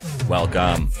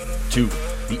Welcome to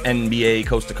the NBA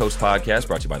Coast to Coast podcast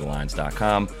brought to you by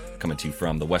TheLines.com. Coming to you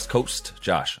from the West Coast,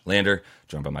 Josh Lander,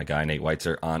 joined by my guy Nate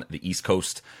Weitzer on the East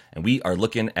Coast. And we are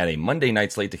looking at a Monday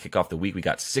night slate to kick off the week. We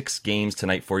got 6 games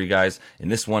tonight for you guys. In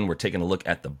this one, we're taking a look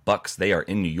at the Bucks. They are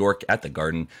in New York at the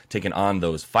Garden, taking on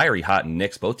those fiery hot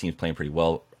Knicks. Both teams playing pretty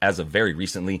well as of very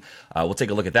recently. We'll take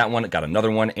a look at that one. Got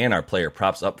another one and our player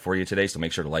props up for you today, so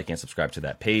make sure to like and subscribe to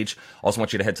that page. Also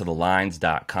want you to head to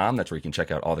thelines.com. That's where you can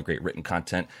check out all the great written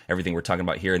content, everything we're talking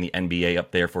about here in the NBA up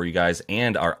there for you guys,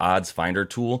 and our odds finder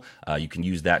tool. You can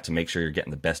use that to make sure you're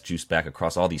getting the best juice back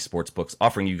across all these sports books,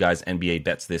 offering you guys NBA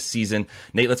bets this season.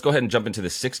 Nate, let's go ahead and jump into the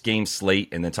 6-game slate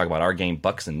and then talk about our game,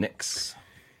 Bucks and Knicks.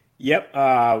 Yep.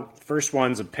 First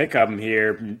one's a pick 'em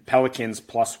here. Pelicans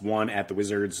 +1 at the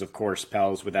Wizards. Of course,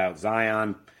 Pels without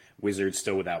Zion. Wizards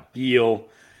still without Beal.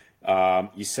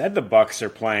 You said the Bucks are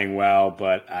playing well,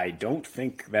 but I don't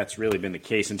think that's really been the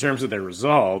case in terms of their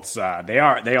results. They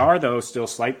are though still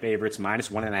slight favorites,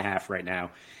 -1.5 right now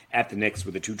at the Knicks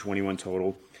with a 221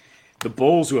 total. The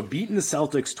Bulls, who have beaten the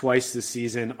Celtics twice this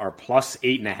season, are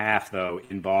 +8.5 though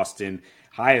in Boston.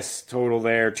 Highest total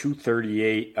there,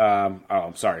 238.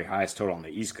 Highest total on the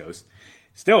East Coast.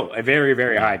 Still a very,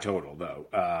 very high total,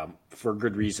 though, for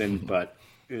good reason, but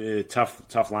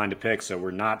tough line to pick, so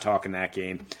we're not talking that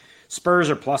game. Spurs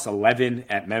are +11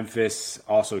 at Memphis,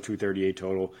 also 238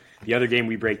 total. The other game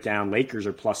we break down, Lakers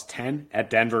are +10 at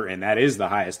Denver, and that is the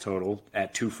highest total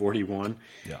at 241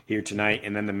 here tonight.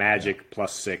 And then the Magic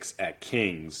 +6 at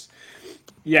Kings.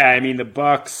 Yeah, I mean, the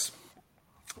Bucks,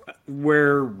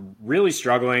 we're really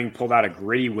struggling, pulled out a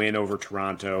gritty win over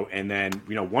Toronto, and then,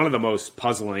 one of the most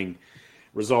puzzling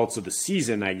results of the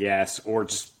season, I guess, or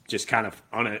just kind of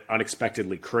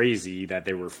unexpectedly crazy that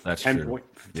they were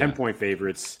 10-point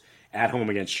favorites at home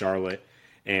against Charlotte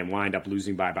and wind up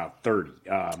losing by about 30.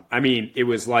 It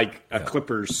was like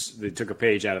Clippers, they took a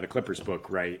page out of the Clippers book,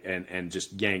 right, and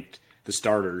just yanked the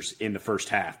starters in the first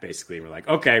half, basically. We're like,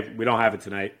 okay, we don't have it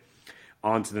tonight,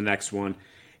 on to the next one.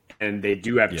 And they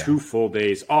do have 2 full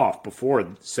days off before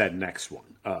said next one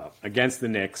against the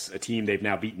Knicks, a team they've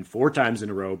now beaten 4 times in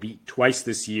a row, beat twice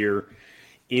this year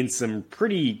in some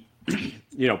pretty,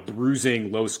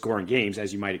 bruising, low-scoring games,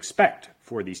 as you might expect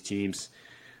for these teams.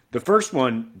 The first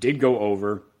one did go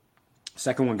over.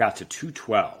 Second one got to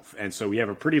 212. And so we have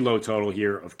a pretty low total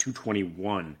here of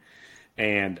 221.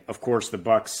 And, of course, the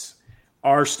Bucks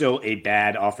are still a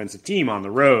bad offensive team on the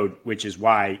road, which is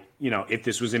why, if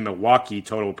this was in Milwaukee,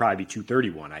 total would probably be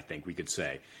 231, I think we could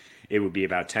say. It would be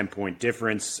about 10-point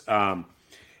difference.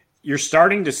 You're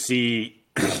starting to see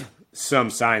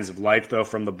some signs of life, though,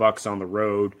 from the Bucks on the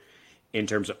road in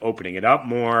terms of opening it up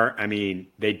more. I mean,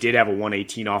 they did have a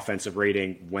 118 offensive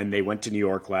rating when they went to New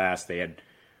York last. They had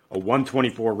a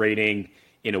 124 rating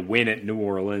in a win at New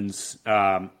Orleans,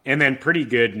 and then pretty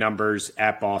good numbers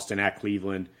at Boston, at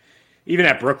Cleveland, even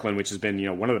at Brooklyn, which has been,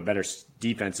 one of the better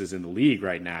defenses in the league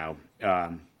right now.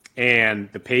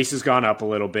 And the pace has gone up a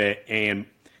little bit. And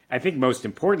I think most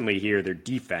importantly here, their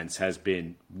defense has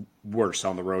been worse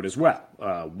on the road as well.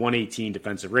 118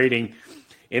 defensive rating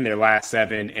in their last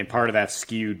 7. And part of that's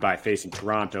skewed by facing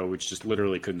Toronto, which just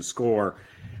literally couldn't score.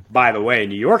 By the way,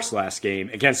 New York's last game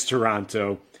against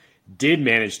Toronto did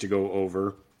manage to go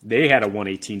over. They had a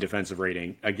 118 defensive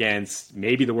rating against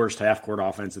maybe the worst half-court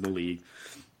offense in the league.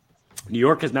 New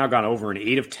York has now gone over an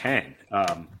 8 of 10,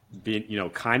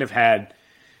 kind of had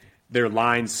their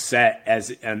lines set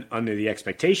under the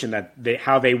expectation that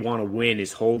how they want to win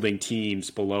is holding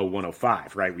teams below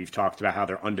 105, right? We've talked about how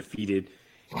they're undefeated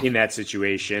in that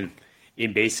situation.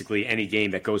 In basically any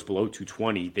game that goes below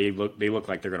 220, they look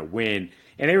like they're going to win.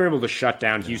 And they were able to shut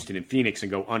down Houston and Phoenix and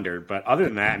go under. But other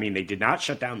than that, they did not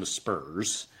shut down the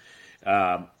Spurs.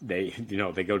 They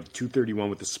go to 231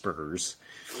 with the Spurs.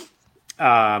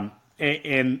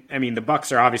 And the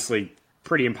Bucks are obviously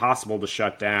pretty impossible to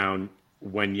shut down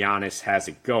when Giannis has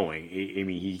it going.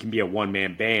 He can be a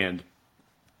one-man band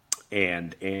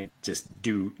and just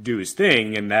do his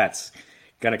thing, and that's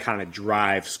going to kind of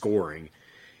drive scoring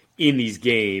in these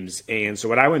games. And so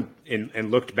when I went and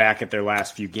looked back at their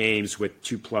last few games with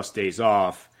 2+ days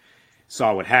off,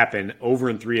 saw what happened.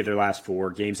 Over in 3 of their last 4,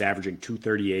 games averaging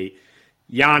 238.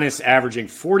 Giannis averaging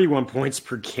 41 points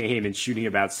per game and shooting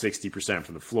about 60%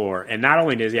 from the floor. And not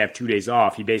only does he have 2 days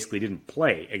off, he basically didn't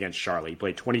play against Charlotte. He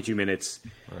played 22 minutes.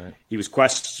 Right. He was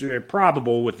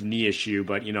probable with the knee issue,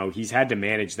 but he's had to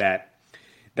manage that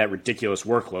ridiculous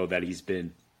workload that he's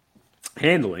been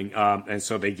handling. And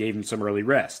so they gave him some early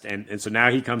rest. And so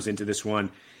now he comes into this one.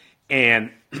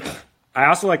 And I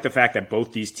also like the fact that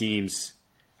both these teams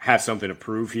have something to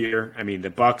prove here. The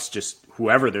Bucks, just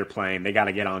whoever they're playing, they got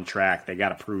to get on track. They got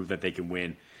to prove that they can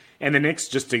win And the Knicks,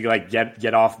 just to like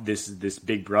get off this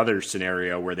big brother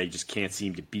scenario where they just can't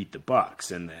seem to beat the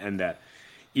Bucks, and that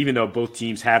even though both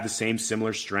teams have the same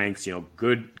similar strengths,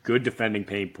 good defending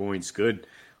paint points, good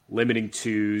limiting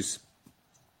twos.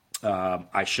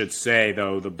 I should say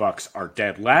though the Bucks are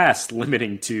dead last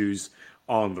limiting twos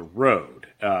on the road.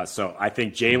 So I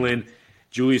think Jalen,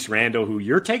 Julius Randle, who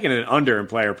you're taking an under in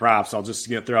player props, I'll just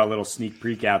throw a little sneak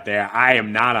peek out there. I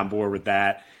am not on board with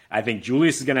that. I think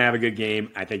Julius is going to have a good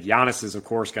game. I think Giannis is, of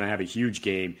course, going to have a huge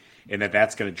game, and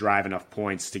that's going to drive enough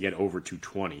points to get over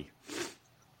 220.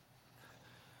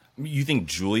 You think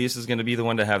Julius is going to be the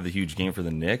one to have the huge game for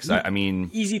the Knicks? I mean,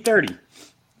 easy 30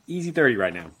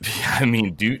 right now. I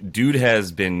mean, dude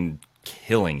has been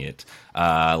killing it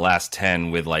last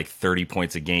 10 with like 30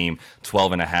 points a game,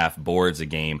 12 and a half boards a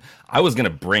game. I was going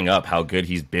to bring up how good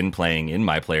he's been playing in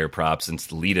my player props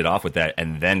and lead it off with that,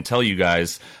 and then tell you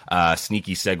guys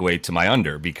sneaky segue to my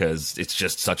under, because it's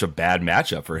just such a bad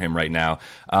matchup for him right now.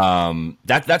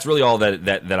 That's really all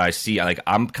that I see. Like,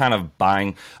 I'm kind of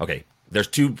buying. Okay, there's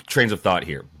two trains of thought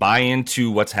here. Buy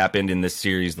into what's happened in this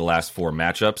series, the last 4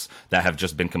 matchups that have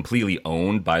just been completely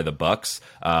owned by the Bucks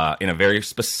in a very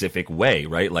specific way,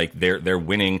 right? Like they're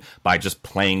winning by just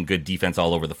playing good defense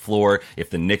all over the floor. If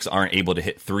the Knicks aren't able to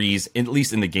hit threes, at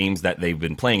least in the games that they've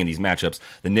been playing in these matchups,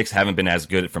 the Knicks haven't been as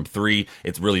good from 3.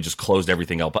 It's really just closed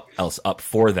everything else up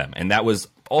for them. And that was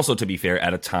also, to be fair,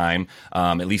 at a time,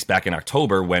 at least back in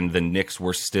October, when the Knicks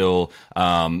were still,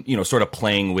 sort of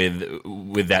playing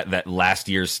with that last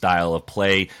year's style of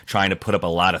play, trying to put up a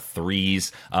lot of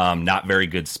threes, not very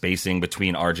good spacing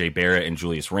between R.J. Barrett and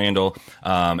Julius Randle,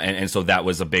 and so that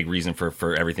was a big reason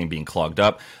for everything being clogged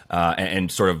up,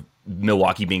 and sort of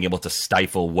Milwaukee being able to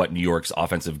stifle what New York's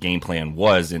offensive game plan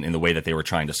was in the way that they were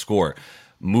trying to score.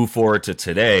 Move forward to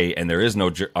today, and there is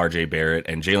no R.J. Barrett,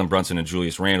 and Jalen Brunson and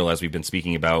Julius Randle, as we've been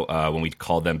speaking about when we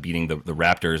called them beating the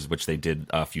Raptors, which they did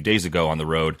a few days ago on the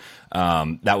road.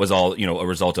 That was all a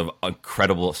result of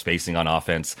incredible spacing on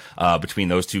offense between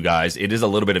those two guys. It is a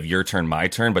little bit of your turn, my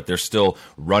turn, but they're still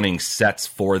running sets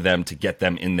for them to get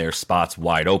them in their spots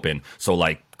wide open. So,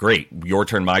 like, great, your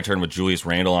turn, my turn with Julius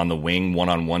Randle on the wing,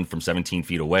 1-on-1 from 17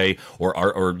 feet away, or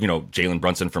Jalen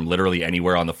Brunson from literally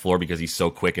anywhere on the floor because he's so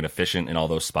quick and efficient in all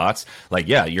those spots. Like,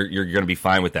 yeah, you're going to be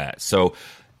fine with that. So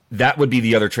that would be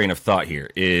the other train of thought here,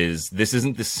 is this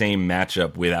isn't the same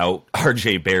matchup without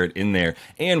R.J. Barrett in there,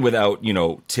 and without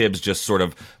Tibbs just sort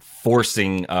of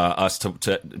forcing us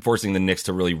to forcing the Knicks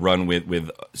to really run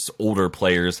with older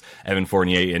players, Evan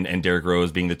Fournier and Derrick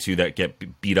Rose being the two that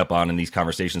get beat up on in these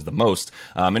conversations the most.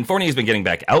 And Fournier's been getting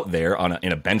back out there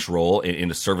in a bench role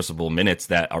in serviceable minutes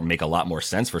that make a lot more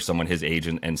sense for someone his age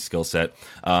and skill set.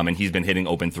 And he's been hitting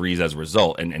open threes as a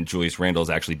result. And Julius Randle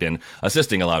has actually been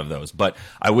assisting a lot of those. But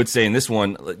I would say in this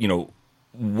one,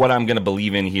 what I'm going to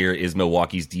believe in here is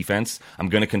Milwaukee's defense. I'm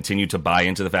going to continue to buy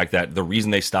into the fact that the reason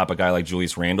they stop a guy like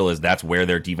Julius Randle is that's where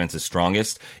their defense is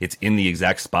strongest. It's in the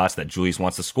exact spots that Julius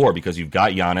wants to score, because you've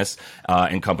got Giannis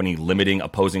and company limiting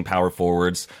opposing power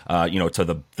forwards, to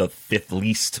the 5th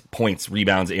least points,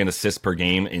 rebounds, and assists per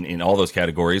game in all those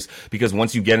categories. Because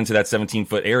once you get into that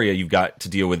 17-foot area, you've got to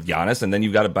deal with Giannis, and then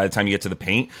you've got to, by the time you get to the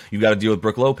paint, you've got to deal with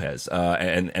Brook Lopez,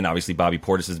 and obviously Bobby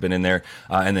Portis has been in there,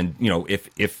 and then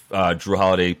if Drew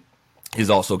Holiday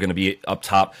is also going to be up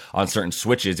top on certain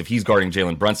switches. If he's guarding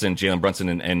Jalen Brunson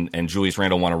and Julius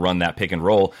Randle want to run that pick and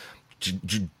roll,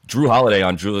 Drew Holiday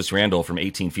on Julius Randle from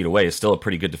 18 feet away is still a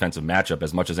pretty good defensive matchup,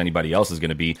 as much as anybody else is going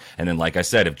to be. And then, like I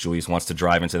said, if Julius wants to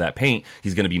drive into that paint,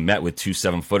 he's going to be met with 2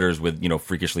 7-footers with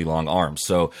freakishly long arms.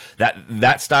 So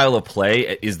that style of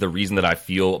play is the reason that I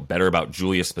feel better about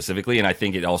Julius specifically, and I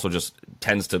think it also just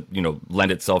tends to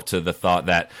lend itself to the thought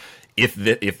that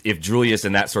if Julius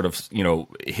and that sort of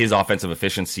his offensive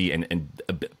efficiency and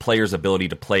players' ability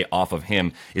to play off of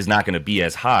him is not going to be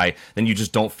as high, then you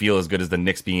just don't feel as good as the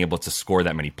Knicks being able to score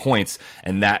that many points,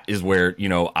 and that is where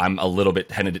I'm a little bit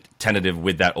tentative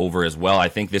with that over as well. I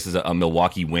think this is a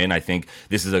Milwaukee win. I think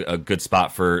this is a good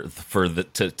spot to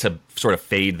sort of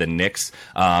fade the Knicks.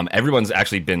 Everyone's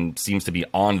actually seems to be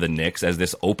on the Knicks, as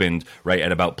this opened right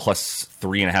at about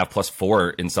 +3.5,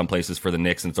 +4 in some places for the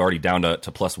Knicks, and it's already down to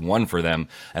 +1 for them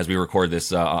as we record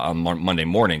this on Monday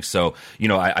morning. So,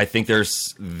 I think there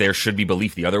should be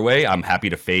belief the other way. I'm happy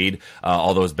to fade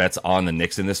all those bets on the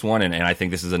Knicks in this one, and I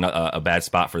think this is a bad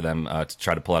spot for them to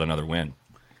try to pull out another win.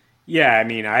 Yeah, I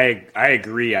mean, I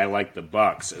agree. I like the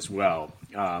Bucks as well.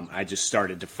 I just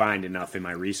started to find enough in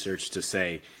my research to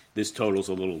say this total's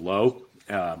a little low.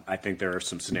 I think there are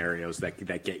some scenarios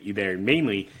that get you there.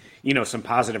 Mainly, some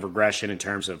positive regression in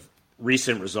terms of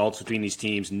recent results between these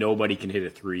teams. Nobody can hit a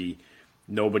three.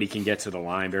 Nobody can get to the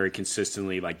line very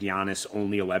consistently. Like Giannis,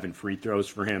 only 11 free throws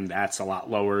for him. That's a lot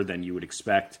lower than you would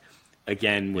expect.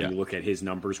 Again, when you look at his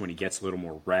numbers, when he gets a little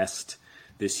more rest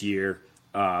this year,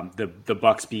 the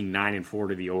Bucks being 9-4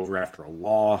 to the over after a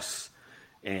loss,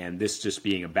 and this just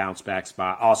being a bounce back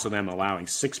spot. Also, them allowing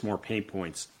 6 more paint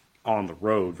points on the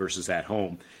road versus at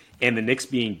home, and the Knicks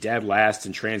being dead last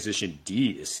in transition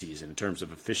D this season in terms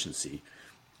of efficiency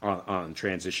on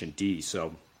transition D.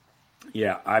 So,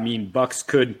 yeah, I mean, Bucks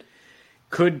could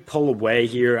pull away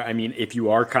here. I mean, if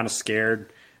you are kind of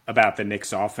scared about the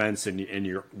Knicks offense and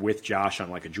you're with Josh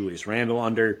on like a Julius Randle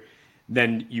under,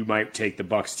 then you might take the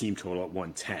Bucks team total at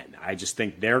 110. I just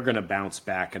think they're going to bounce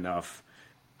back enough.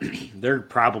 They're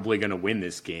probably going to win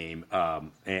this game.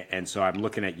 And so I'm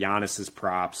looking at Giannis's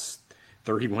props,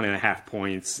 31.5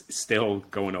 points, still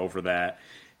going over that.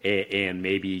 And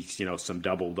maybe, some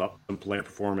some player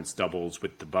performance doubles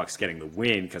with the Bucks getting the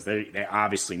win, because they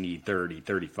obviously need 30,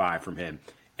 35 from him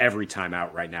every time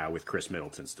out right now with Chris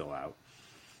Middleton still out.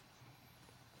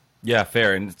 Yeah,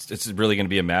 fair. And it's really going to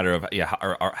be a matter of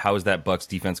how is that Bucks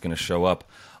defense going to show up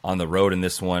on the road in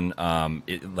this one.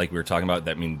 Like we were talking about,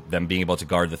 them being able to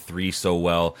guard the 3 so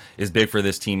well is big for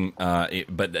this team.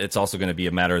 But it's also going to be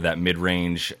a matter of that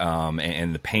mid-range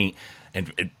and the paint.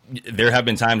 And there have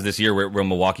been times this year where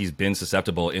Milwaukee's been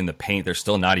susceptible in the paint. They're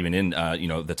still not even in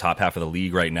the top half of the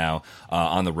league right now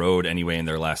on the road anyway. In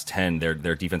their last 10,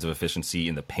 their defensive efficiency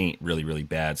in the paint really, really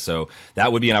bad. So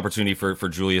that would be an opportunity for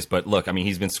Julius. But look, I mean,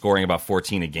 he's been scoring about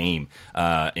 14 a game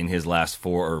in his last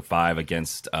 4 or 5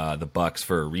 against the Bucks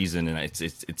for a reason. And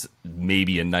it's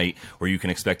maybe a night where you can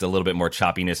expect a little bit more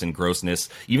choppiness and grossness.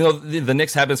 Even though the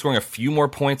Knicks have been scoring a few more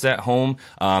points at home,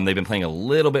 they've been playing a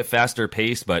little bit faster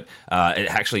pace, but it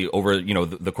actually over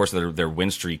the course of their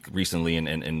win streak recently and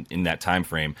in that time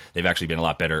frame, they've actually been a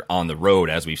lot better on the road,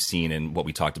 as we've seen in what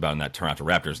we talked about in that Toronto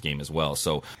Raptors game as well.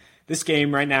 So this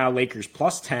game right now, Lakers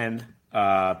plus 10,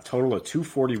 total of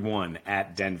 241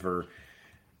 at Denver.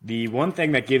 The one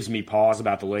thing that gives me pause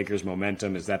about the Lakers'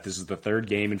 momentum is that this is the 3rd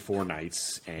game in 4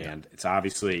 nights, and it's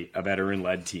obviously a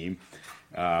veteran-led team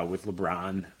with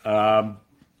LeBron,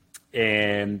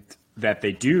 and that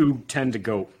they do tend to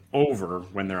go over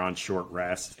when they're on short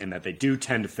rest, and that they do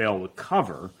tend to fail to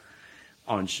cover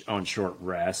on short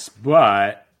rest.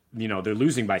 But they're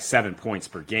losing by 7 points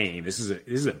per game. This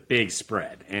is a big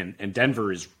spread, and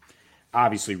Denver is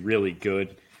obviously really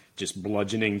good, just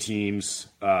bludgeoning teams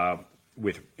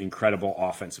with incredible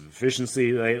offensive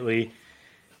efficiency lately.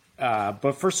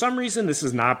 But for some reason, this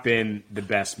has not been the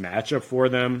best matchup for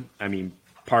them. I mean,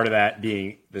 part of that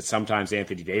being that sometimes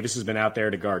Anthony Davis has been out there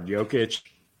to guard Jokic.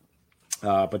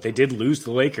 But they did lose to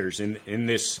the Lakers in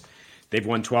this. They've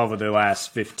won 12 of their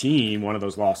last 15. One of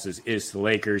those losses is to the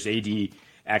Lakers. AD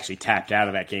actually tapped out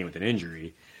of that game with an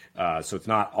injury. So it's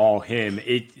not all him.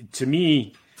 To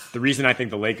me, the reason I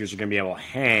think the Lakers are going to be able to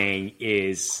hang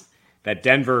is that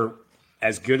Denver,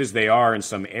 as good as they are in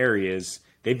some areas,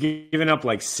 they've given up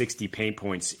like 60 paint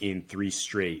points in 3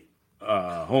 straight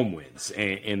home wins.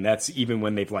 And that's even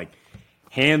when they've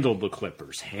handled the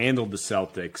Clippers, handled the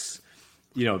Celtics.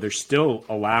 They're still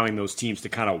allowing those teams to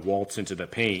kind of waltz into the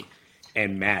paint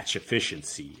and match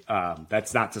efficiency.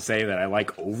 That's not to say that I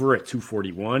like over at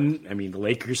 241. I mean, the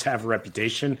Lakers have a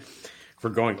reputation for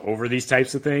going over these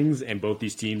types of things, and both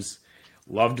these teams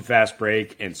love to fast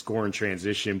break and score in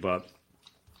transition, but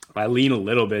I lean a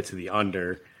little bit to the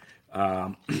under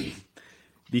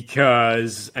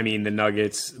because, I mean, the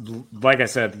Nuggets, like I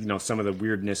said, some of the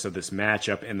weirdness of this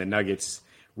matchup, and the Nuggets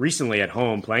recently at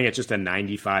home, playing at just a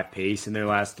 95 pace in their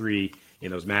last 3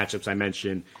 in those matchups I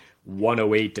mentioned,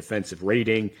 108 defensive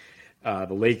rating. The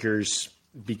Lakers,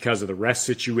 because of the rest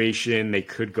situation, they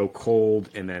could go cold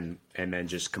and then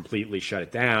just completely shut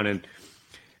it down. And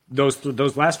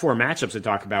those last 4 matchups I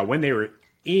talked about, when they were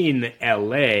in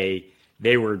LA,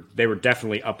 they were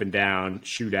definitely up and down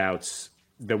shootouts.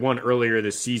 The one earlier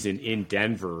this season in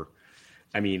Denver,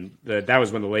 I mean, that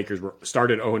was when the Lakers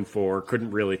started 0-4,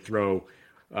 couldn't really throw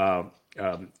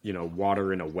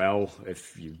water in a well,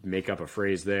 if you make up a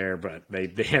phrase there, but they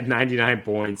had 99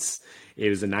 points. It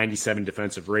was a 97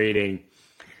 defensive rating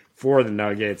for the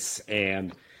Nuggets,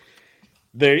 and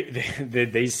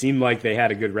they seemed like they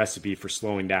had a good recipe for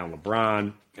slowing down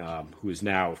LeBron, who is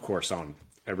now, of course, on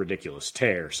a ridiculous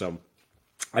tear. So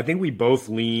I think we both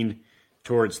lean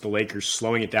towards the Lakers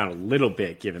slowing it down a little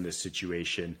bit, given this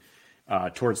situation,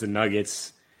 towards the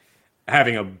Nuggets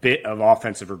having a bit of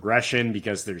offensive regression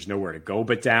because there's nowhere to go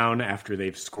but down after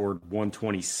they've scored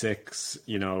 126,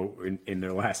 in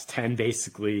their last 10,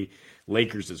 basically.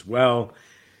 Lakers as well.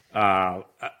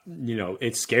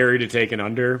 It's scary to take an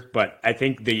under, but I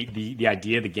think the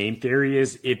idea, the game theory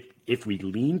is if if we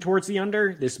lean towards the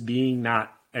under, this being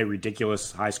not a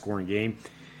ridiculous high-scoring game,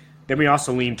 then we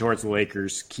also lean towards the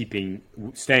Lakers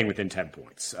staying within 10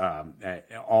 points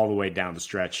all the way down the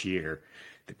stretch here.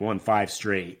 They've won 5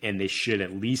 straight, and they should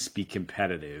at least be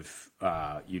competitive,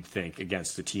 you'd think,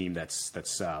 against the team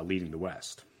that's leading the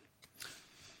West.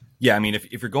 Yeah, I mean,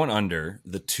 if you're going under,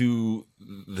 the two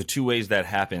ways that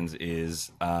happens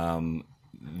is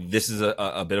this is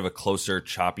a bit of a closer,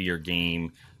 choppier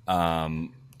game.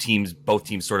 Both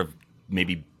teams sort of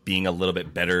maybe being a little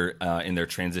bit better in their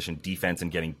transition defense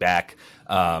and getting back,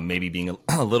 maybe being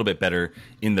a little bit better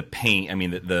in the paint. I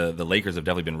mean, the Lakers have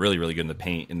definitely been really, really good in the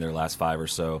paint in their last 5 or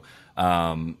so.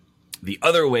 The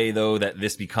other way, though, that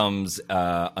this becomes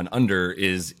an under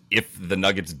is if the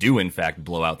Nuggets do, in fact,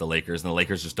 blow out the Lakers and the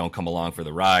Lakers just don't come along for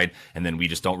the ride, and then we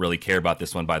just don't really care about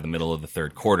this one by the middle of the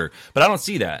third quarter. But I don't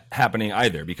see that happening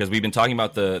either, because we've been talking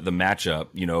about the matchup,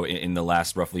 in the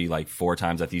last roughly like 4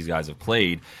 times that these guys have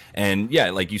played. And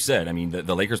yeah, like you said, I mean,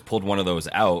 the Lakers pulled one of those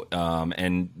out.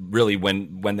 And really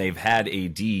when they've had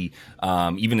AD,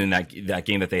 even in that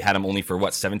game that they had him only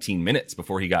for 17 minutes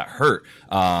before he got hurt,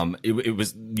 it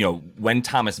was, when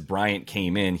Thomas Bryant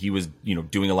came in, he was,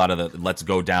 doing a lot of the let's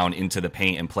go down into the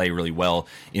paint and play really well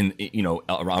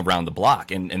around the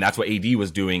block. And that's what AD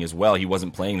was doing as well. He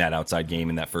wasn't playing that outside game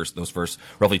in those first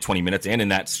roughly 20 minutes and in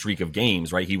that streak of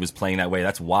games, right? He was playing that way.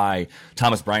 That's why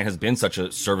Thomas Bryant has been such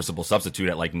a serviceable substitute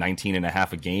at like 19 and a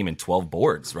half a game and 12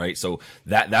 boards, right? So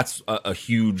that's a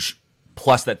huge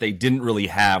plus that they didn't really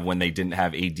have when they didn't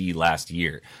have AD last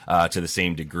year to the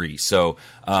same degree. So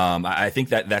I think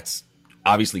that's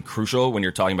obviously crucial when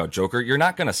you're talking about Joker. You're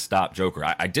not going to stop Joker.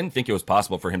 I didn't think it was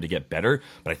possible for him to get better,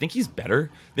 but I think he's better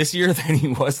this year than he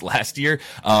was last year,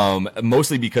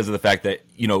 mostly because of the fact that,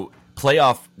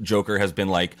 playoff Joker has been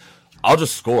like, I'll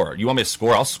just score. You want me to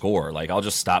score? I'll score. Like, I'll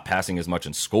just stop passing as much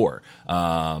and score.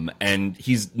 And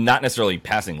he's not necessarily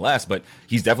passing less, but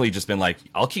he's definitely just been like,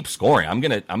 I'll keep scoring. I'm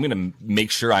gonna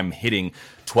make sure I'm hitting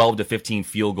 12 to 15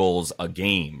 field goals a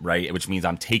game, right? Which means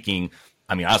I'm taking,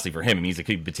 honestly, for him, it means it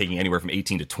could be taking anywhere from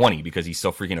 18 to 20 because he's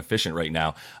so freaking efficient right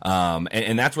now.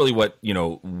 And that's really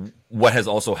what has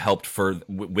also helped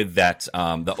with that,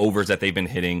 the overs that they've been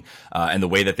hitting, and the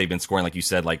way that they've been scoring, like you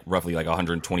said, like roughly like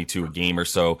 122 a game or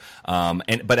so.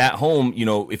 But at home,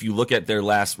 if you look at their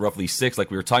last roughly 6,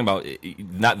 like we were talking about,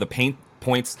 not the paint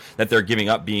points that they're giving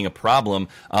up being a problem.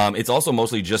 It's also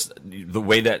mostly just the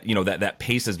way that, that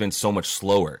pace has been so much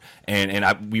slower.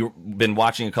 And we've been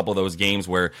watching a couple of those games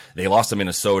where they lost to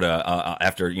Minnesota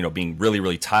after, being really,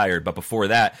 really tired. But before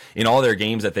that, in all their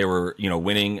games that they were,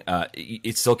 winning,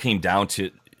 it still came down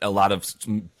to a lot of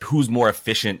who's more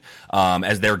efficient,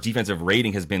 as their defensive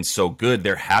rating has been so good.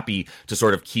 They're happy to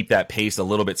sort of keep that pace a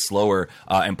little bit slower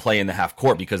and play in the half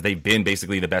court because they've been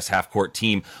basically the best half court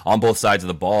team on both sides of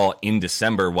the ball in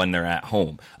December when they're at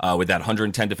home, with that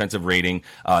 110 defensive rating,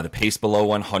 the pace below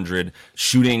 100,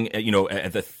 shooting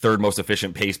at the third most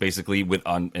efficient pace basically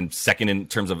and second in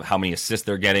terms of how many assists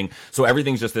they're getting. So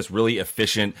everything's just this really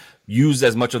efficient. Use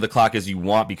as much of the clock as you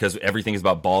want because everything is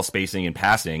about ball spacing and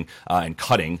passing and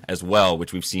cutting as well,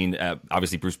 which we've seen,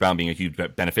 obviously Bruce Brown being a huge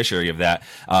beneficiary of that,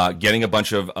 getting a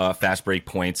bunch of fast break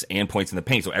points and points in the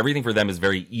paint. So everything for them is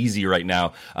very easy right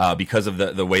now because of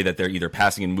the way that they're either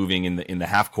passing and moving in the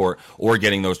half court or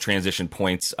getting those transition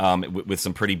points with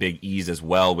some pretty big ease as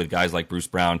well with guys like Bruce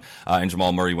Brown and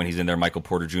Jamal Murray when he's in there, Michael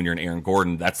Porter Jr. and Aaron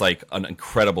Gordon. That's like an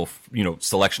incredible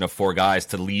selection of 4 guys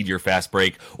to lead your fast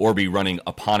break or be running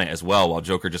upon it as well, while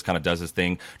Joker just kind of does his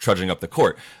thing, trudging up the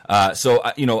court. So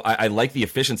I like the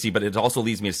efficiency, but it also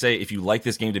leads me to say, if you like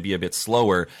this game to be a bit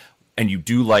slower, and you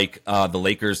do like the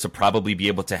Lakers to probably be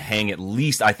able to hang at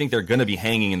least, I think they're going to be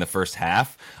hanging in the first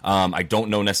half. I don't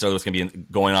know necessarily what's going to be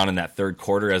going on in that third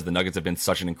quarter, as the Nuggets have been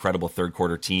such an incredible third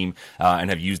quarter team and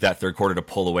have used that third quarter to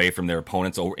pull away from their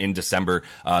opponents. In December,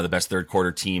 the best third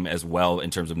quarter team as well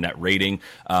in terms of net rating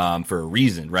for a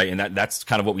reason, right? And that's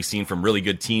kind of what we've seen from really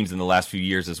good teams in the last few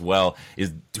years as well,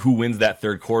 is who wins that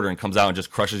third quarter and comes out and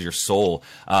just crushes your soul.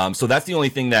 So that's the only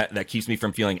thing that keeps me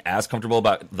from feeling as comfortable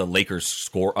about the Lakers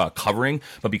score covering,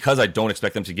 but because I don't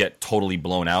expect them to get totally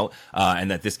blown out,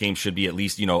 and that this game should be at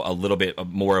least, a little bit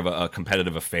more of a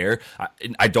competitive affair,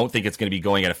 I don't think it's going to be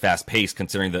going at a fast pace,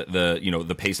 considering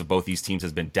the pace of both these teams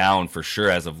has been down for sure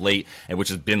as of late, and which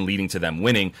has been leading to them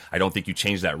winning. I don't think you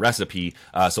change that recipe.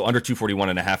 So under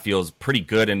 241.5 feels pretty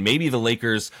good. And maybe the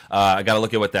Lakers, I got to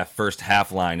look at what that first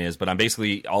half line is, but I'm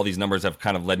basically, all these numbers have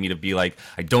kind of led me to be like,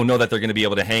 I don't know that they're going to be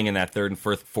able to hang in that third and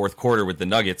fourth quarter with the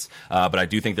Nuggets, but I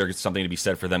do think there's something to be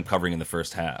said for them covering in the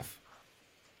first half.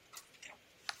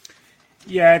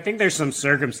 Yeah, I think there's some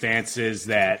circumstances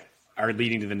that are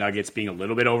leading to the Nuggets being a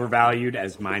little bit overvalued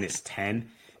as -10.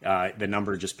 The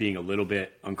number just being a little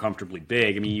bit uncomfortably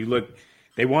big. I mean, you look,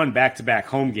 they won back-to-back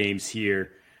home games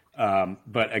here,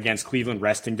 but against Cleveland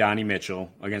resting Donnie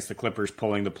Mitchell, against the Clippers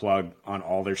pulling the plug on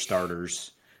all their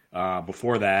starters.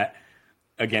 Before that,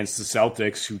 against the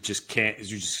Celtics, who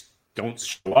just don't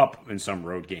show up in some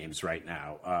road games right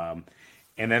now.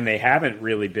 And then they haven't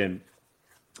really been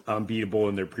unbeatable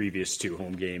in their previous 2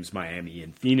 home games, Miami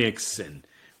and Phoenix, and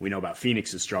we know about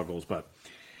Phoenix's struggles. But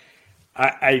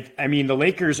I mean, the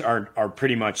Lakers are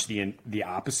pretty much the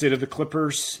opposite of the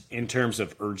Clippers in terms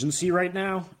of urgency right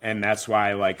now, and that's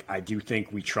why I do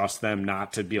think we trust them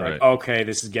not to be like, okay,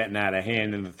 this is getting out of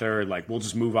hand in the third, we'll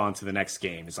just move on to the next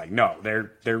game. It's no,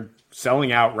 they're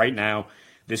selling out right now.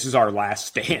 This is our last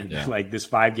stand. Yeah. This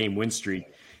 5-game win streak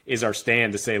is our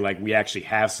stand to say we actually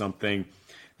have something.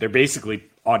 They're basically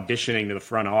auditioning to the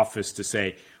front office to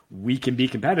say, we can be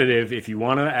competitive if you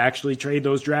want to actually trade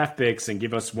those draft picks and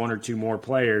give us 1 or 2 more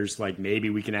players. Maybe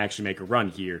we can actually make a run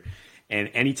here.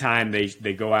 And anytime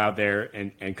they go out there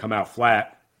and come out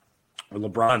flat, or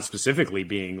LeBron specifically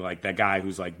being that guy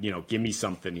who's give me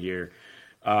something here.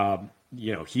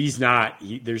 He's not.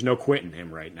 There's no quitting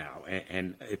him right now.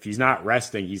 And if he's not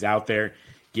resting, he's out there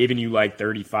giving you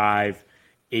 35,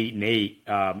 8 and 8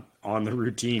 on the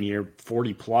routine here,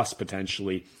 40 plus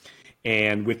potentially.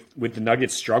 And with the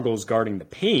Nuggets' struggles guarding the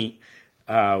paint,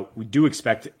 we do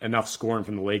expect enough scoring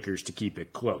from the Lakers to keep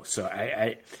it close. So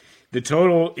the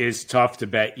total is tough to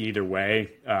bet either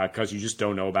way because you just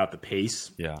don't know about the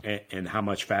pace and how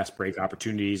much fast break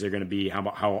opportunities are going to be,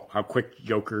 how quick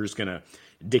Joker's going to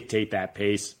dictate that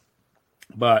pace.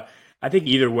 But I think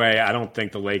either way, I don't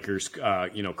think the Lakers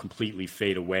completely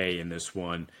fade away in this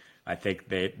one. I think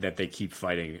that they keep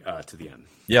fighting to the end.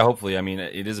 Yeah, hopefully. I mean,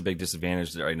 it is a big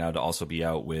disadvantage right now to also be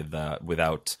out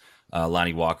without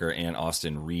Lonnie Walker and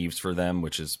Austin Reeves for them,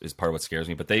 which is part of what scares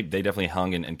me. But they definitely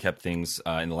hung and kept things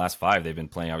in the last 5. They've been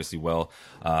playing obviously well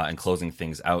and closing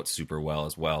things out super well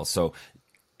as well. So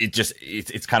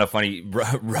it's kind of funny.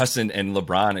 Russ and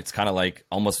LeBron, it's kind of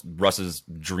almost Russ's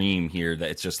dream here that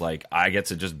it's just I get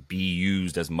to just be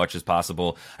used as much as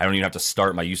possible. I don't even have to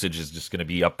start. My usage is just going to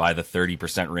be up by the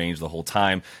 30% range the whole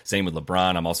time. Same with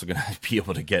LeBron. I'm also going to be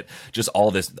able to get just all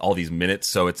these minutes.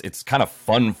 So it's kind of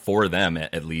fun for them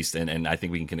at least. And I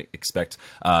think we can expect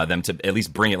them to at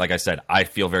least bring it. Like I said, I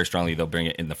feel very strongly they'll bring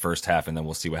it in the first half and then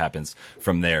we'll see what happens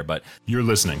from there. But you're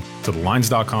listening to the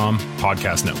Lines.com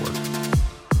podcast network.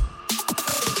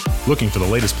 Looking for the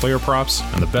latest player props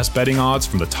and the best betting odds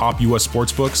from the top U.S.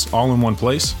 sportsbooks all in one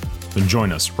place? Then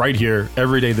join us right here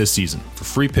every day this season for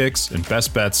free picks and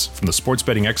best bets from the sports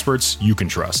betting experts you can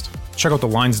trust. Check out the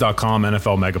Lines.com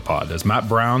NFL Megapod as Matt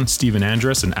Brown, Steven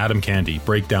Andrus, and Adam Candy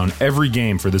break down every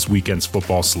game for this weekend's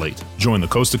football slate. Join the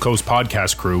Coast to Coast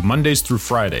podcast crew Mondays through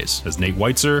Fridays as Nate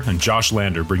Weitzer and Josh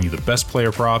Lander bring you the best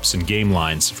player props and game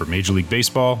lines for Major League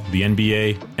Baseball, the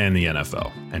NBA, and the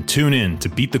NFL. And tune in to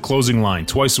Beat the Closing Line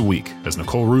twice a week as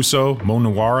Nicole Russo, Mo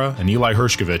Nawara, and Eli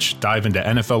Hershkovich dive into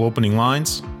NFL opening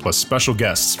lines, plus special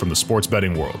guests from the sports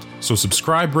betting world. So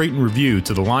subscribe, rate, and review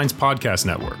to the Lines Podcast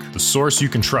Network, the source you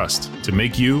can trust to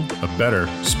make you a better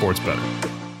sports bettor.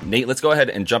 Nate, let's go ahead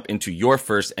and jump into your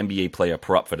first NBA player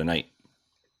prop for tonight.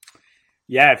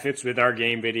 Yeah, it fits with our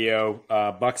game video.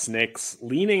 Bucks Knicks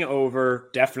leaning over,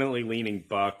 definitely leaning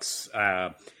Bucks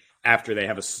after they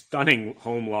have a stunning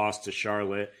home loss to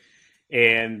Charlotte.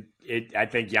 And I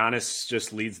think Giannis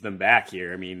just leads them back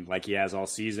here. I mean, like he has all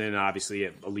season, obviously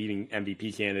a leading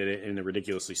MVP candidate in a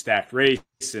ridiculously stacked race.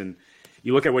 And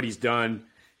you look at what he's done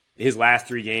his last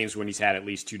 3 games when he's had at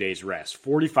least 2 days rest.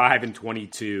 45 and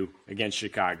 22 against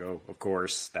Chicago, of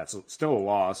course. That's still a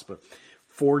loss, but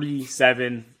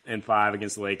 47 and 5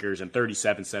 against the Lakers and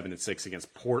 37, 7 and 6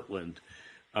 against Portland.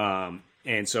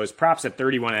 And so his props at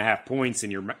 31.5 points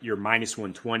and you're minus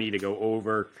 120 to go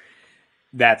over.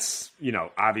 That's,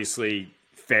 obviously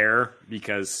fair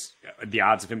because the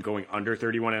odds of him going under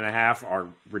 31.5 are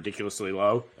ridiculously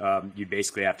low. You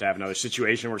basically have to have another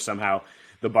situation where somehow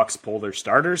the Bucks pull their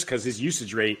starters because his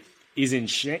usage rate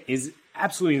is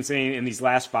absolutely insane in these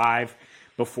last 5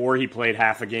 before he played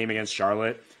half a game against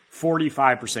Charlotte.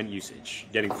 45% usage,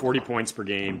 getting 40 points per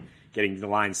game, getting the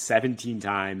line 17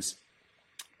 times,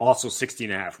 also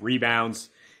 16.5 rebounds.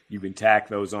 You can tack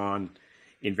those on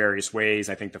in various ways.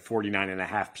 I think the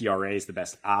 49.5 PRA is the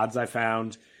best odds I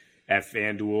found at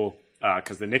FanDuel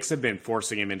because the Knicks have been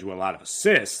forcing him into a lot of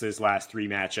assists his last 3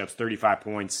 matchups, 35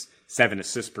 points, 7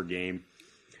 assists per game,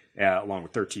 along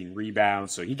with 13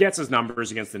 rebounds. So he gets his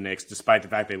numbers against the Knicks, despite the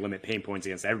fact they limit paint points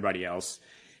against everybody else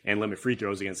and limit free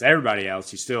throws against everybody else.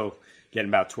 He's still getting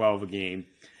about 12 a game.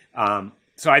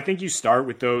 So I think you start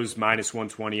with those minus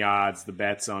 120 odds, the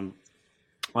bets on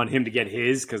him to get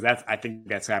his, because I think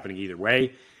that's happening either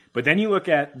way. But then you look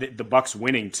at the Bucks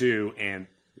winning too, and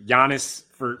Giannis,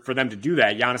 for them to do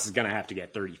that, Giannis is going to have to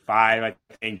get 35, I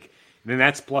think. And then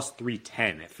that's plus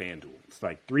 310 at FanDuel. It's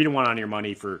like 3-1 on your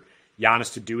money for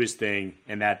Giannis to do his thing,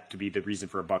 and that to be the reason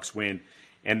for a Bucks win.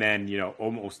 And then,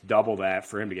 almost double that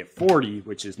for him to get 40,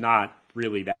 which is not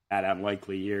really that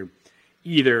unlikely here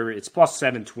either. It's plus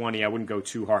 720. I wouldn't go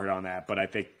too hard on that, but I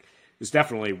think it's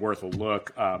definitely worth a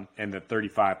look. And the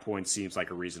 35 points seems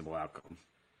like a reasonable outcome.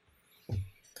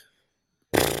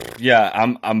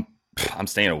 Yeah, I'm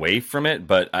staying away from it,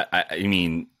 but I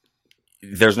mean,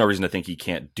 there's no reason to think he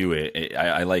can't do it.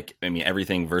 I mean,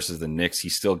 everything versus the Knicks, he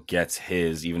still gets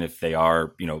his, even if they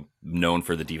are, known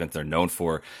for the defense they're known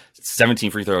for. 17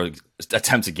 free throw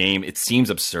attempts a game. It seems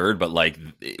absurd, but like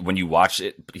when you watch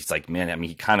it, it's like, man, I mean,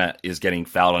 he kind of is getting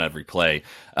fouled on every play,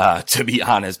 to be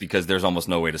honest, because there's almost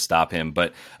no way to stop him.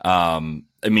 But, I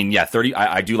mean, yeah, 30,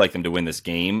 I do like them to win this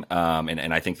game.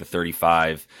 And I think the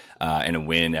 35, and a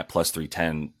win at plus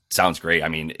 310 sounds great. I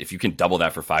mean, if you can double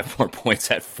that for 5 more points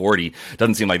at 40,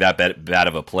 doesn't seem like that bad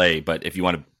of a play. But if you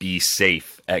want to be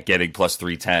safe at getting plus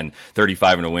 310,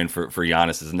 35 and a win for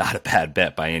Giannis is not a bad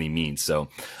bet by any means. So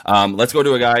let's go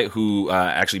to a guy who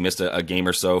actually missed a game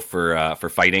or so for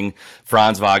fighting,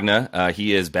 Franz Wagner.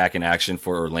 He is back in action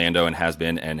for Orlando and has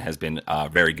been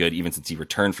very good even since he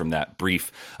returned from that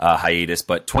brief hiatus.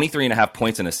 But 23.5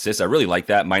 points and assists. I really like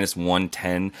that. Minus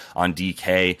 110 on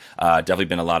DK. Definitely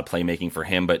been a lot of playmaking for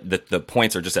him, but the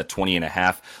points are just at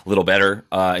 20.5, a little better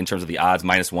in terms of the odds.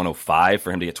 Minus 105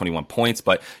 for him to get 21 points.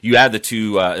 But you add the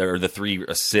two or the 3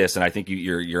 assists, and I think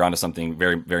you're onto something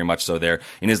very, very much so there.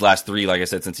 In his last 3, like I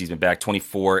said, since he's been back,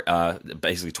 24,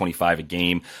 basically 25 a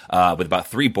game, with about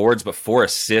 3 boards, but 4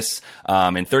 assists,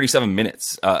 and 37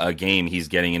 minutes a game he's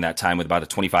getting in that time with about a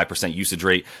 25% usage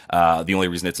rate. The only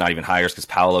reason it's not even higher is because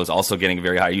Paolo is also getting a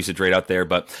very high usage rate out there.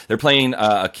 But they're playing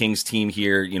a Kings team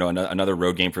here, another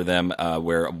road game for them,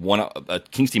 where a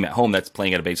Kings team at home that's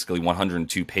playing at a basically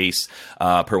 102 pace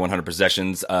per 100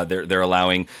 possessions. They're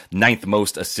allowing 9th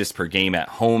most assists per game at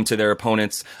home to their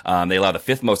opponents. They allow the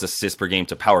 5th most assists per game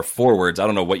to power forwards. I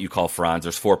don't know what you call Franz.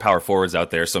 There's 4 power forwards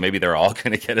out there, so maybe they're all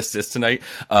going to get assists tonight.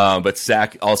 But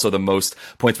Sack also the most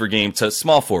points per game to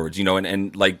small forwards,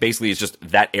 and like basically it's just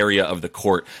that area of the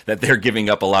court that they're giving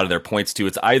up a lot of their points to.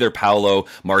 It's either Paolo,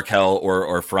 Markelle,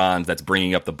 or Franz that's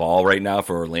bringing up the ball right now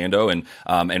for Orlando.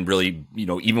 And really,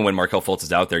 even when Markelle Fultz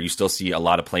is out there, you still see a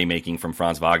lot of playmaking from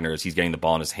Franz Wagner as he's getting the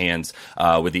ball in his hands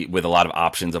with a lot of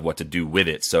options of what to do with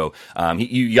it. So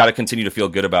you got to continue to feel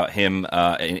good about him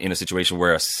in a situation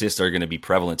where assists are going to be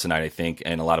prevalent tonight, I think,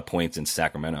 and a lot of points in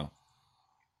Sacramento.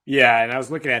 Yeah, and I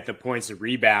was looking at the points and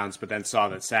rebounds, but then saw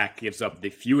that Sac gives up the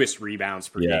fewest rebounds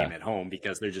per game at home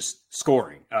because they're just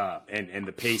scoring, and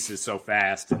the pace is so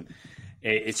fast, and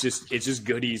it's just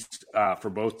goodies for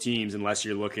both teams unless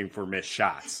you're looking for missed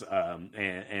shots.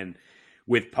 And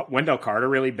with Wendell Carter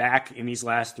really back in these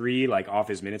last 3, like off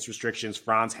his minutes restrictions,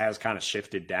 Franz has kind of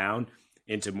shifted down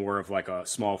into more of like a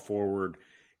small forward,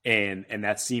 and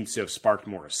that seems to have sparked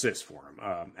more assists for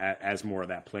him as more of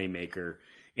that playmaker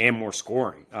and more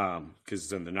scoring, because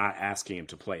then they're not asking him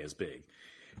to play as big.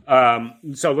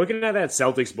 So looking at that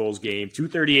Celtics Bulls game,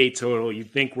 238 total,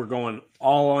 you'd think we're going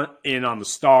all in on the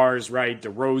stars, right?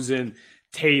 DeRozan,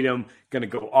 Tatum going to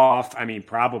go off. I mean,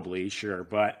 probably, sure.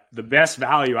 But the best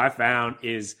value I found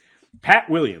is Pat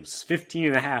Williams,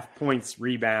 15.5 points,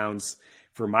 rebounds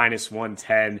for minus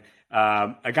 110.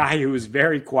 A guy who has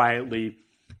very quietly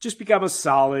just become a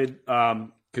solid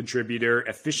contributor,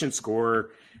 efficient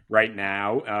scorer right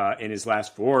now. In his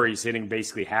last 4, he's hitting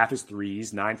basically half his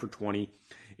threes, 9 for 20,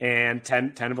 and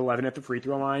 10 of 11 at the free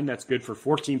throw line. That's good for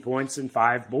 14 points and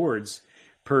 5 boards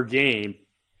per game,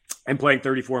 and playing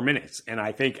 34 minutes. And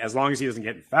I think as long as he doesn't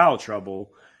get in foul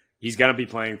trouble, he's going to be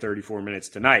playing 34 minutes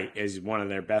tonight as one of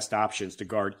their best options to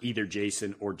guard either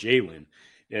Jason or Jalen.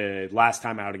 Last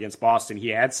time out against Boston, he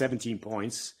had 17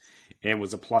 points and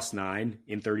was a +9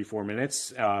 in 34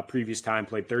 minutes. Previous time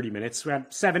played 30 minutes,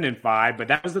 7 and 5. But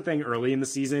that was the thing early in the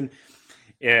season,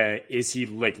 is he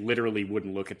like literally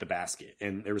wouldn't look at the basket.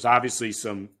 And there was obviously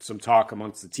some talk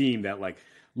amongst the team that like,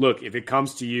 look, if it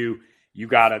comes to you, you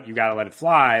gotta let it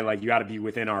fly. Like, you gotta be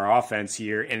within our offense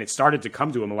here. And it started to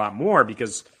come to him a lot more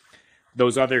because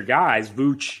those other guys,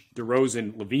 Vooch,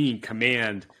 DeRozan, Levine,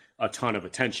 command a ton of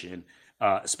attention.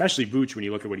 Especially Vooch, when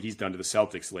you look at what he's done to the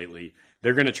Celtics lately.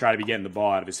 They're going to try to be getting the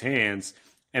ball out of his hands.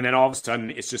 And then all of a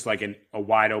sudden, it's just like a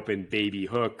wide open baby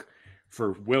hook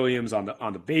for Williams on the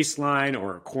baseline,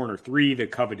 or a corner 3, the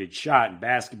coveted shot in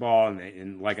basketball.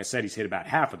 And like I said, he's hit about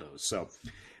half of those. So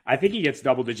I think he gets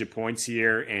double-digit points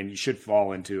here, and you should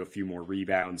fall into a few more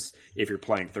rebounds if you're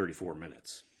playing 34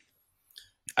 minutes.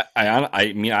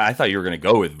 I mean, I thought you were going to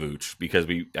go with Vooch because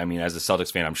as a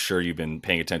Celtics fan, I'm sure you've been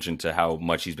paying attention to how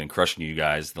much he's been crushing you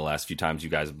guys the last few times you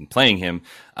guys have been playing him.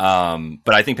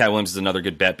 But I think Pat Williams is another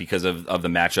good bet because of the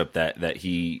matchup that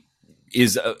he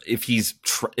is. If he's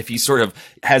sort of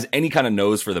has any kind of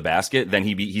nose for the basket, then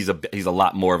he's a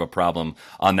lot more of a problem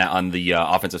on the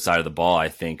offensive side of the ball. I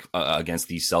think against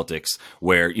these Celtics,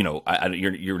 where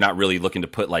you're not really looking to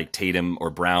put like Tatum or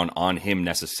Brown on him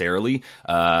necessarily,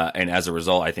 and as a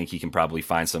result, I think he can probably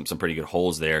find some pretty good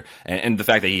holes there. And the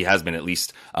fact that he has been at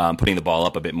least putting the ball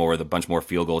up a bit more with a bunch more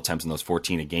field goal attempts in those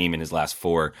 14 a game in his last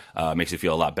 4 makes you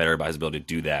feel a lot better about his ability to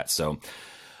do that. So.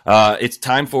 It's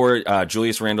time for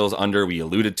Julius Randle's under. We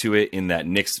alluded to it in that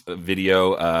Knicks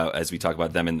video as we talk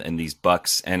about them and these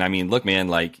Bucks. And I mean, look, man,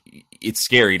 like it's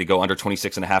scary to go under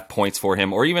 26.5 points for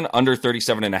him, or even under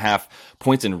 37.5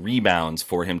 points and rebounds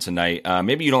for him tonight.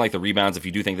 Maybe you don't like the rebounds if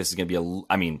you do think this is going to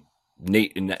be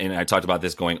Nate and I talked about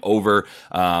this going over.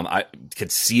 I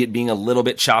could see it being a little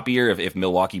bit choppier if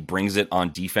Milwaukee brings it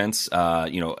on defense,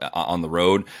 on the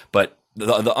road, but.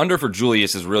 The under for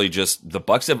Julius is really just the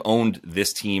Bucks have owned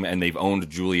this team and they've owned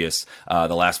Julius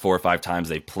the last 4 or 5 times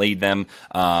they've played them.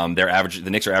 The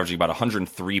Knicks are averaging about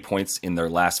 103 points in their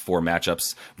last 4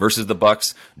 matchups versus the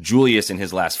Bucks. Julius in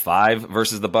his last 5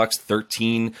 versus the Bucks,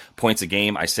 13 points a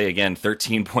game. I say again,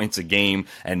 13 points a game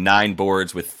and 9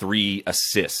 boards with 3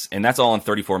 assists, and that's all in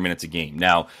 34 minutes a game.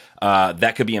 Now.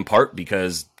 That could be in part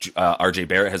because RJ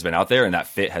Barrett has been out there and that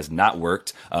fit has not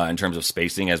worked in terms of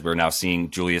spacing, as we're now seeing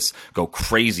Julius go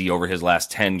crazy over his last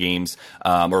 10 games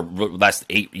or last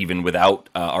 8 even without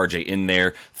RJ in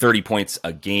there. 30 points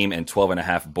a game and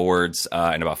 12.5 boards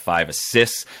and about 5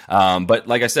 assists. But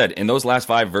like I said, in those last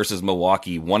 5 versus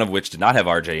Milwaukee, one of which did not have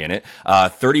RJ in it,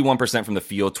 31% from the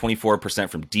field, 24%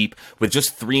 from deep with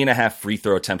just 3.5 free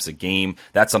throw attempts a game.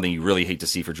 That's something you really hate to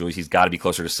see for Julius. He's got to be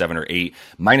closer to 7 or 8.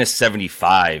 Minus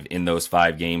 75 in those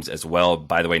 5 games as well.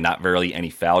 By the way, not really any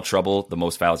foul trouble. The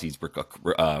most fouls he's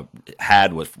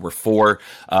had were 4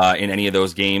 in any of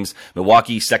those games.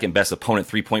 Milwaukee, second best opponent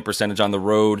 3-point percentage on the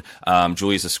road.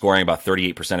 Julius is scoring about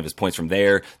 38% of his points from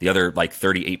there. The other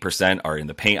 38% are in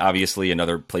the paint, obviously,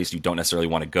 another place you don't necessarily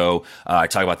want to go. I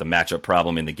talk about the matchup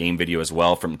problem in the game video as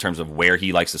well in terms of where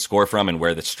he likes to score from and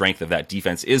where the strength of that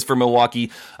defense is for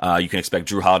Milwaukee. You can expect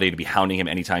Jrue Holiday to be hounding him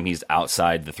anytime he's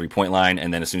outside the 3-point line,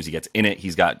 and then as soon as he gets in it,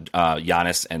 he's got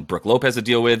Giannis and Brook Lopez to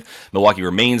deal with. Milwaukee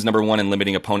remains number 1 in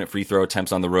limiting opponent free throw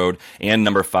attempts on the road and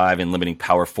number 5 in limiting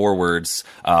power forwards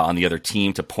on the other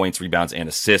team to points, rebounds, and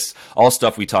assists. All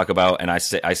stuff we talk about, and I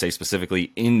say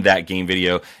specifically in that game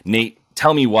video. Nate,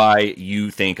 tell me why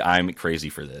you think I'm crazy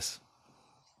for this.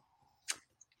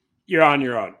 You're on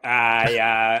your own.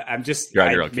 I'm just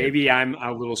maybe I'm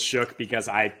a little shook because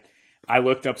I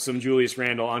looked up some Julius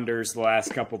Randle unders the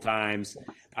last couple times.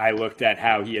 I looked at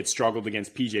how he had struggled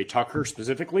against PJ Tucker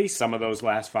specifically, some of those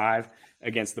last 5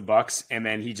 against the Bucks, and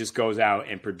then he just goes out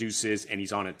and produces, and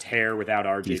he's on a tear without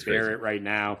RJ Barrett right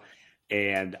now.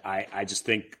 And I just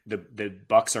think the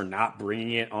Bucks are not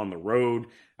bringing it on the road.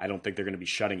 I don't think they're going to be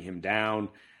shutting him down.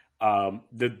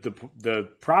 The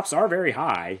props are very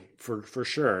high for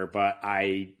sure, but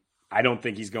I don't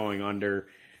think he's going under.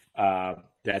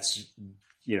 That's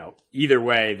either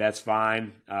way, that's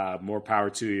fine. More power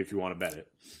to you if you want to bet it.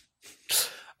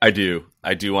 I do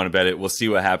want to bet it. We'll see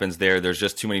what happens there. There's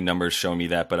just too many numbers showing me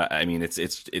that, but I mean,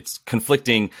 it's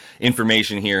conflicting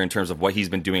information here in terms of what he's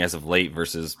been doing as of late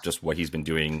versus just what he's been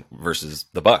doing versus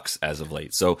the Bucks as of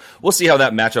late. So we'll see how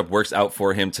that matchup works out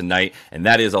for him tonight. And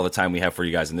that is all the time we have for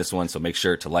you guys in this one. So make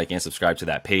sure to like and subscribe to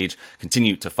that page.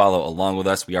 Continue to follow along with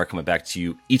us. We are coming back to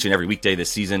you each and every weekday this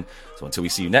season. So until we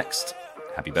see you next,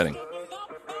 happy betting.